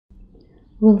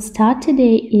We'll start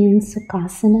today in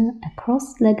Sukhasana, a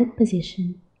cross-legged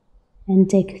position, and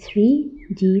take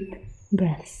 3 deep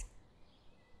breaths.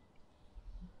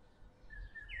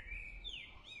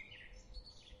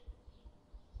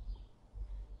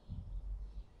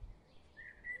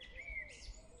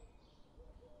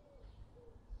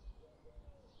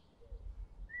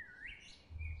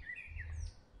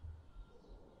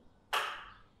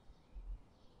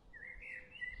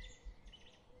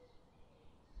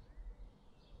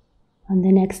 On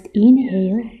the next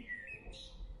inhale,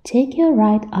 take your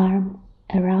right arm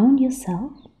around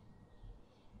yourself,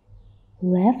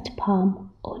 left palm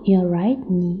on your right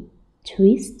knee,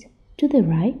 twist to the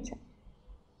right.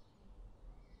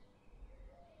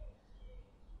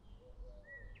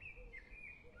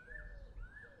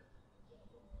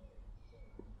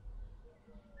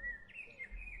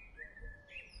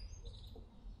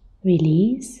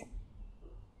 Release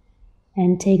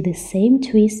and take the same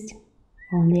twist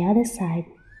on the other side.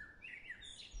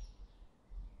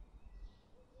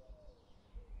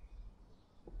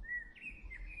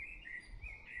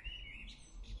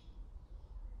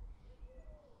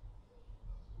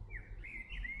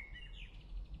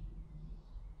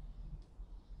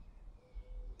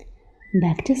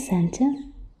 Back to center.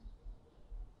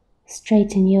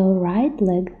 Straighten your right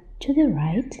leg to the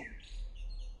right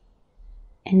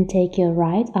and take your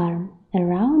right arm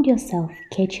around yourself,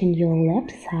 catching your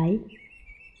left thigh.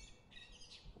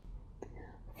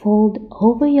 Fold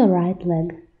over your right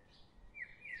leg.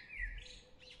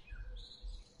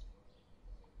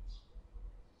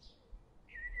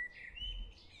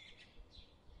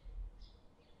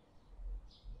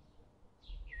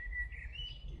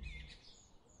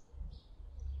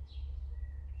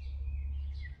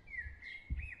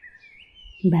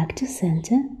 Back to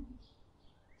center.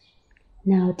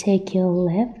 Now take your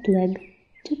left leg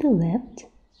to the left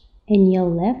and your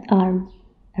left arm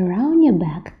around your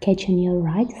back, catching your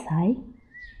right thigh,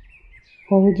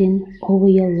 folding over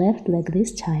your left leg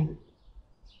this time.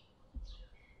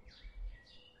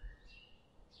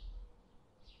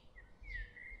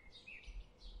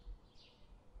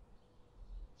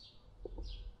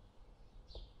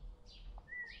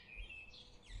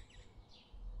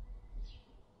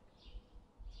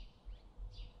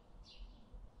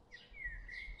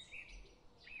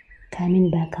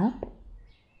 Coming back up.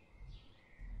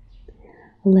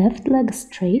 Left leg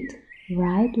straight,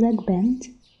 right leg bent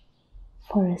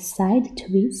for a side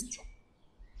twist.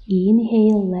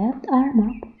 Inhale, left arm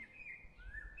up,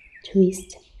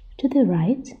 twist to the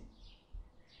right.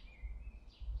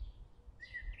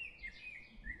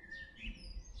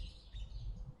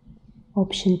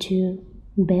 Option 2,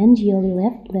 bend your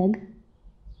left leg.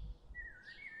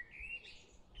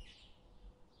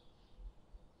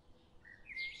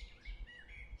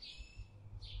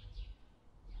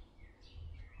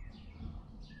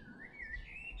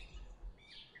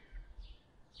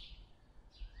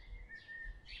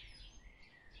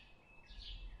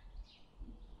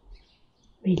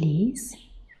 Release.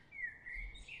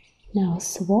 Now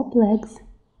swap legs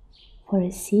for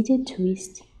a seated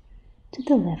twist to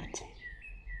the left.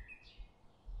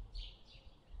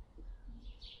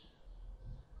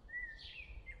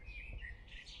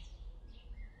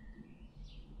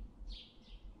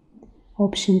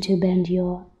 Option to bend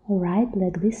your right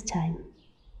leg this time.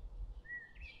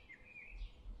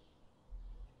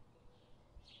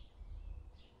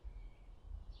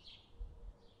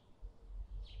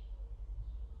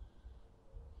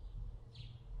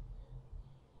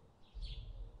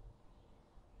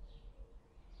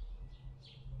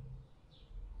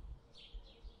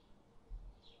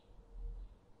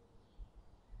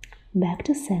 Back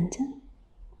to center.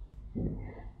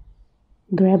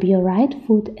 Grab your right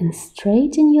foot and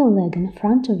straighten your leg in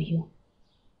front of you.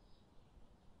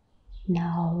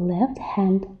 Now left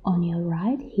hand on your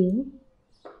right heel,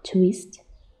 twist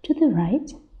to the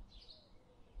right.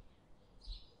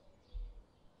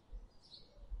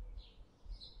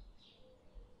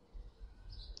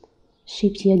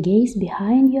 Shift your gaze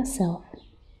behind yourself.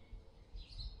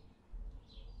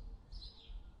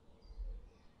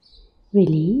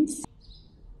 Release.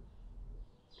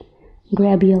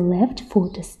 Grab your left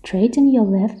foot, straighten your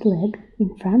left leg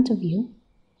in front of you.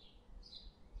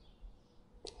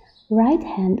 Right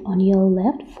hand on your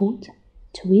left foot,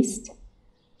 twist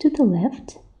to the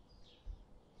left.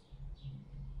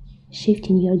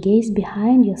 Shifting your gaze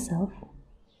behind yourself.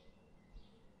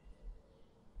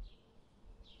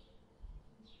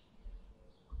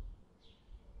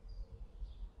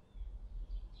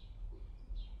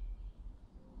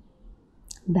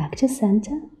 Back to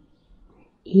center.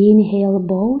 Inhale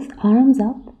both arms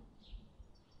up.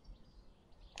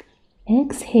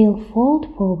 Exhale,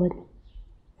 fold forward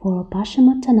for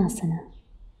Paschimottanasana.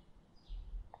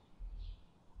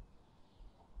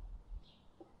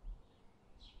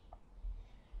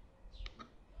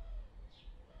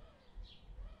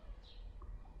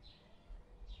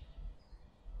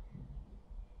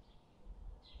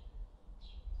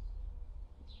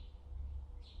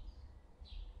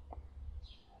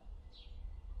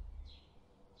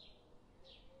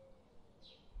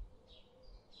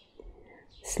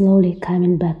 Slowly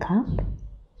coming back up,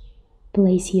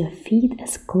 place your feet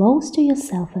as close to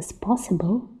yourself as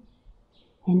possible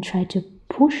and try to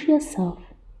push yourself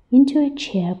into a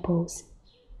chair pose.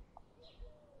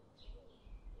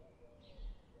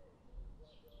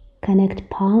 Connect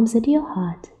palms at your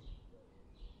heart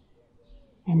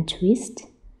and twist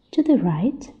to the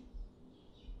right,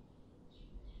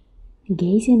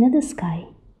 gazing at the sky.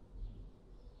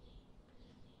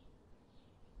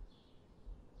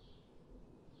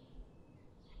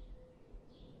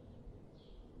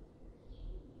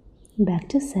 Back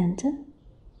to center,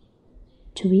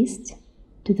 twist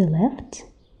to the left,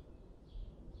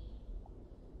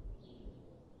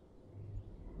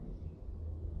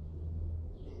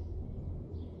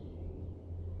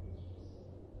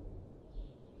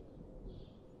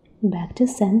 back to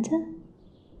center,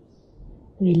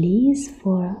 release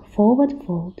for forward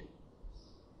fold,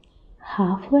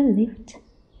 halfway lift,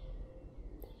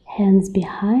 hands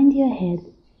behind your head,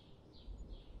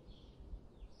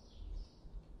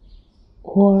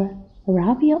 or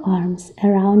wrap your arms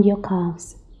around your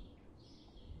calves.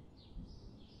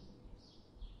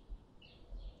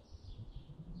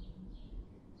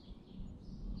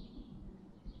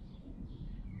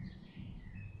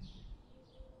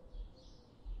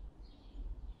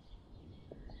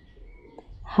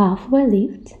 Halfway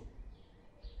lift,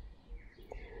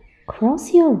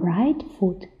 cross your right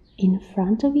foot in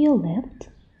front of your left,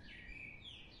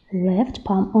 left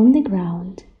palm on the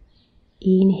ground.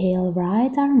 Inhale,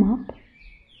 right arm up.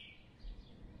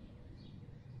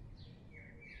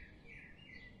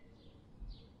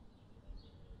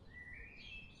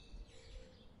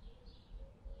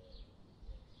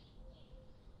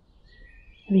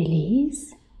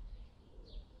 Release,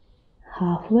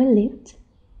 halfway lift,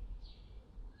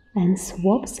 and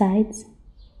swap sides.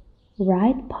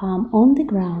 Right palm on the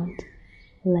ground,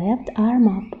 left arm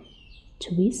up,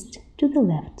 twist to the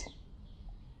left.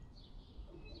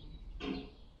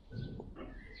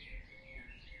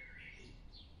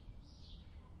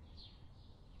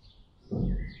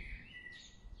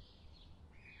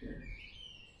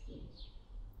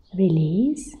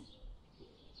 Release,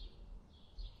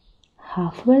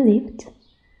 halfway lift,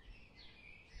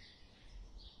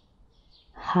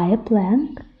 high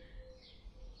plank,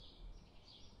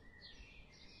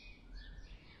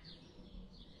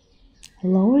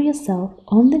 lower yourself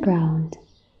on the ground.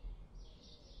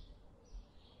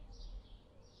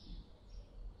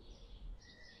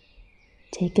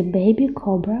 Take a baby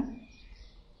cobra.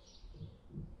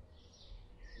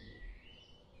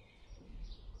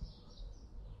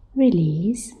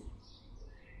 Release.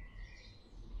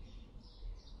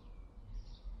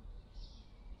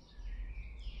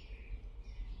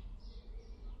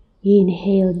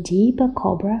 Inhale, deeper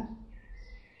cobra.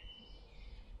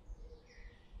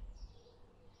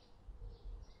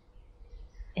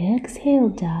 Exhale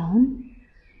down.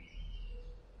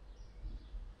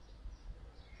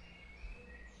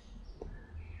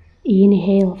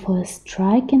 Inhale for a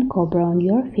striking cobra on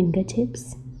your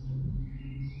fingertips.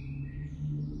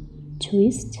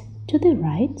 Twist to the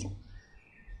right.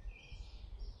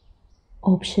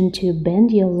 Option to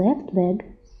bend your left leg.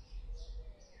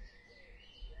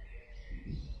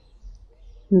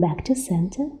 Back to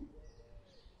center.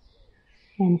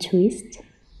 And twist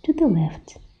to the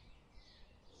left.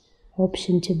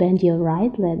 Option to bend your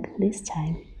right leg this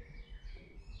time.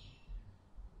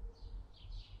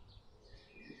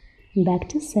 Back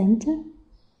to center.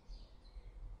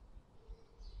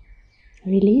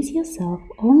 Release yourself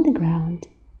on the ground.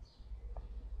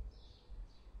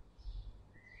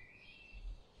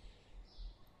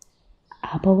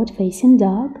 Upward facing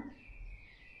dog.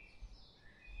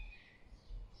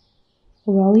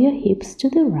 Roll your hips to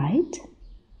the right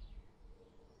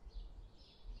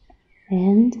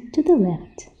and to the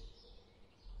left.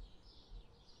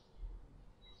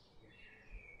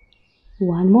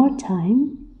 One more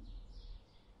time.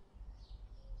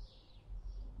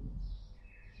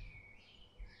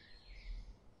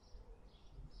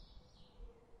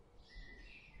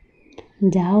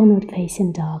 Downward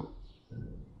facing dog.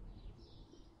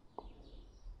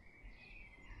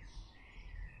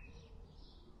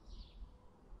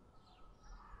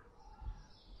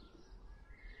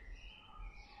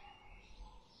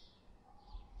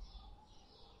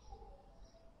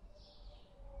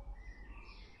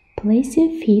 Place your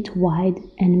feet wide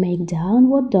and make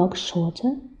downward dog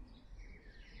shorter.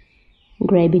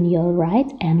 Grabbing your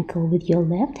right ankle with your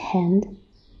left hand,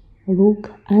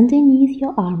 look underneath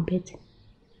your armpit.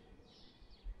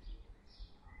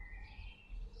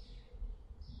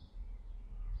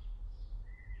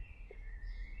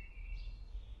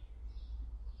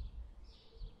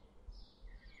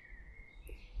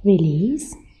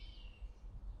 Release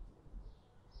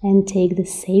and take the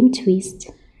same twist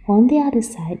on the other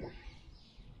side.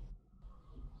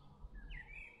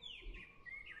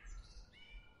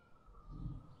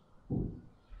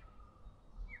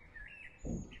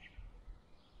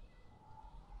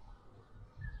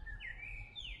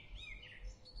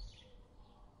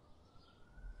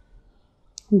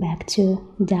 Back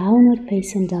to downward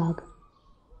facing dog.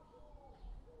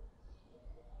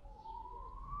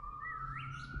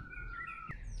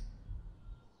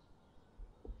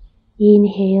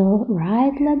 Inhale,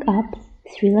 right leg up,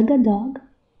 three-legged dog.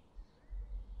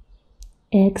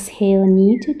 Exhale,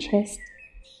 knee to chest,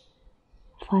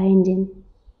 finding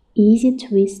easy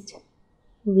twist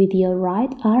with your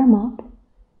right arm up.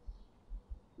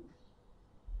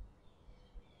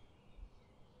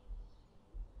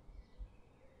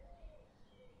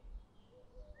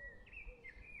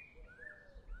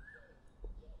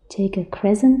 Take a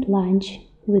crescent lunge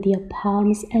with your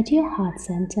palms at your heart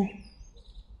center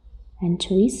and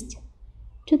twist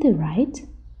to the right,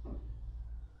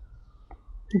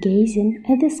 gazing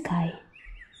at the sky.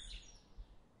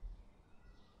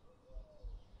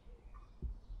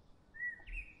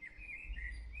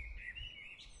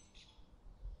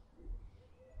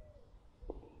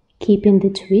 Keeping the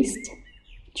twist,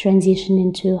 transition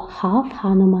into half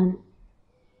Hanuman.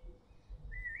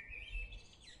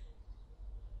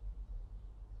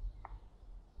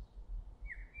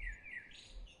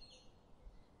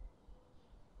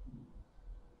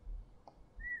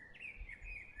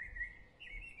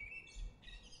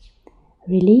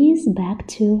 Release back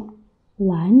to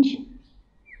lunge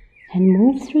and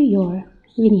move through your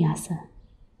vinyasa.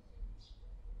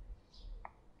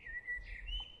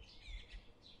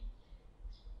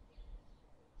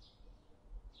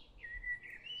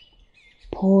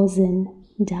 Pause in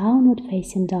downward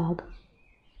facing dog.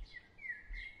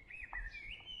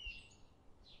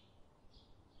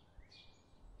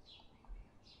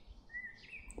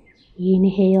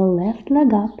 Inhale, left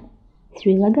leg up,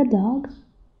 three-legged dog.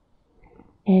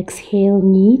 Exhale,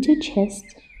 knee to chest.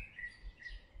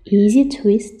 Easy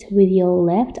twist with your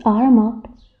left arm up.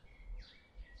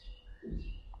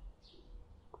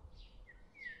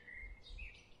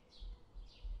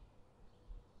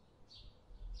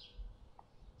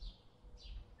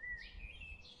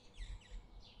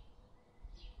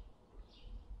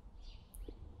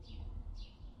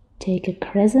 Take a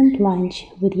crescent lunge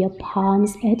with your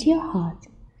palms at your heart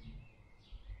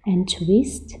and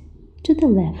twist to the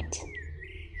left,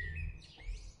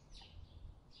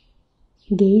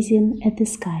 gazing at the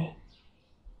sky.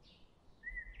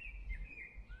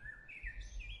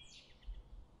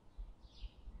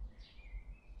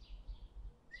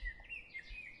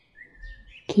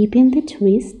 Keeping the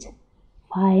twist,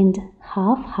 find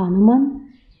half Hanuman.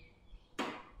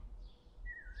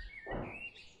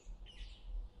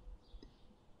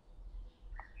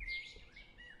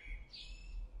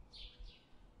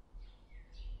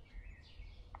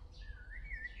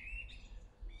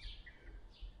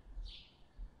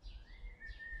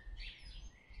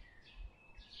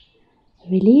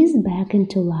 Release back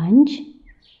into lunge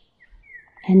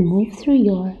and move through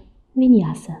your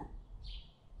vinyasa.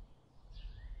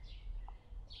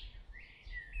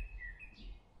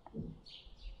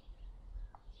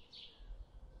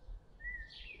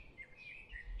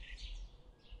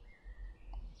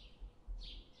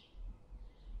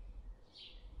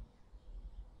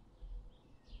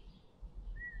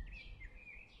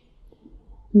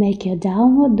 Make your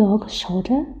downward dog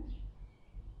shorter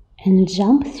and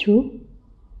jump through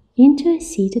into a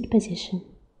seated position.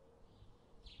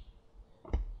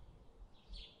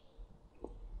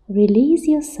 Release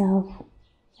yourself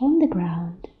on the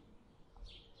ground.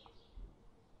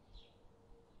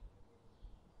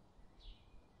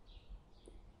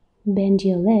 Bend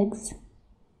your legs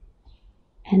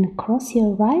and cross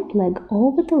your right leg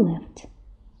over the left.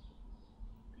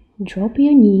 Drop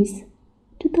your knees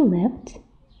to the left.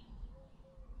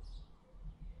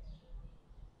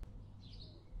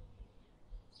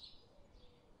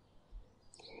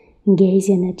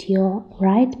 Gazing at your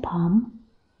right palm.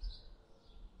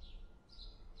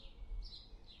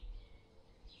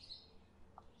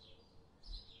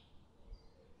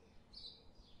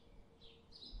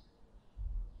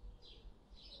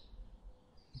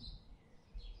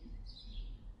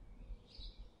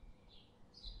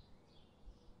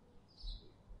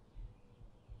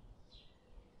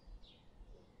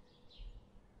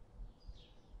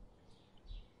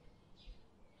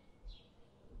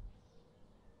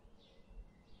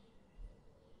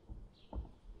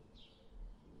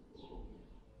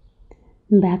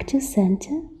 Back to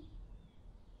center.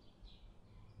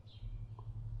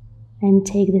 And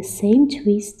take the same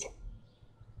twist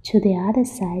to the other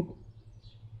side.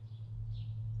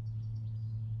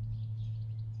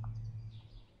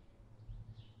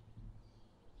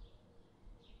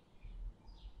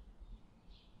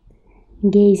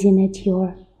 Gazing at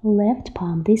your left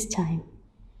palm this time.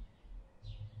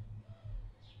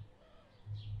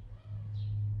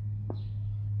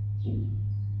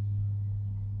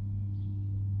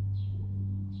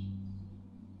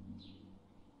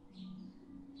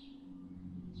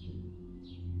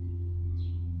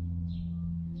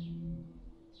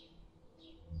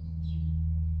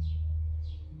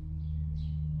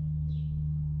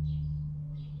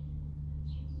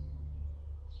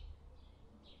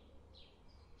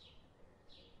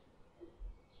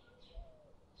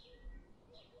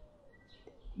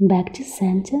 Back to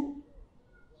center.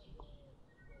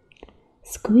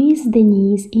 Squeeze the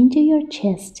knees into your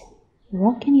chest,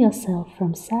 rocking yourself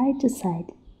from side to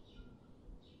side.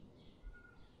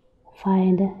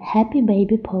 Find a happy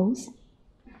baby pose.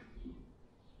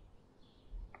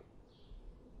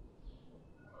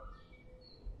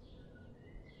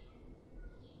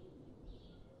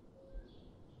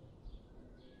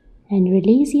 And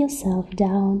release yourself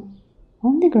down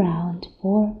on the ground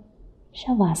for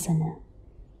Shavasana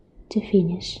to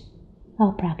finish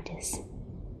our practice.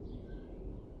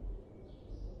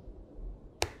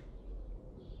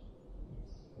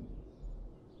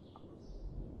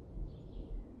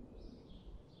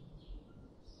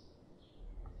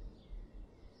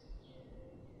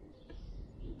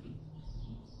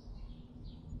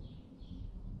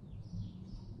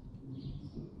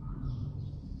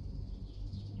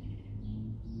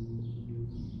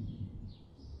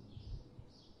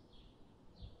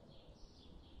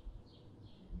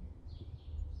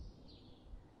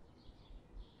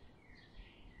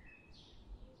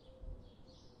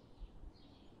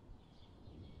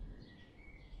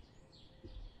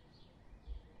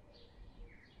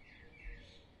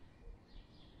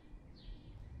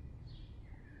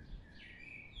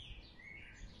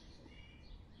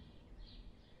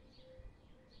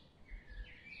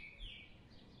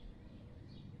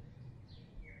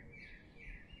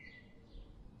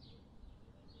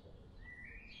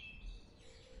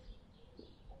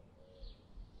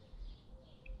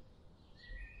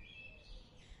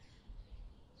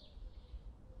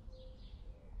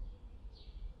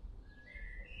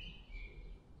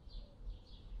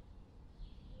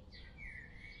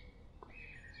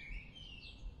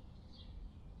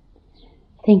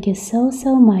 Thank you so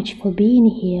much for being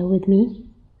here with me.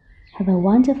 Have a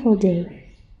wonderful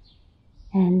day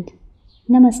and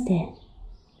Namaste.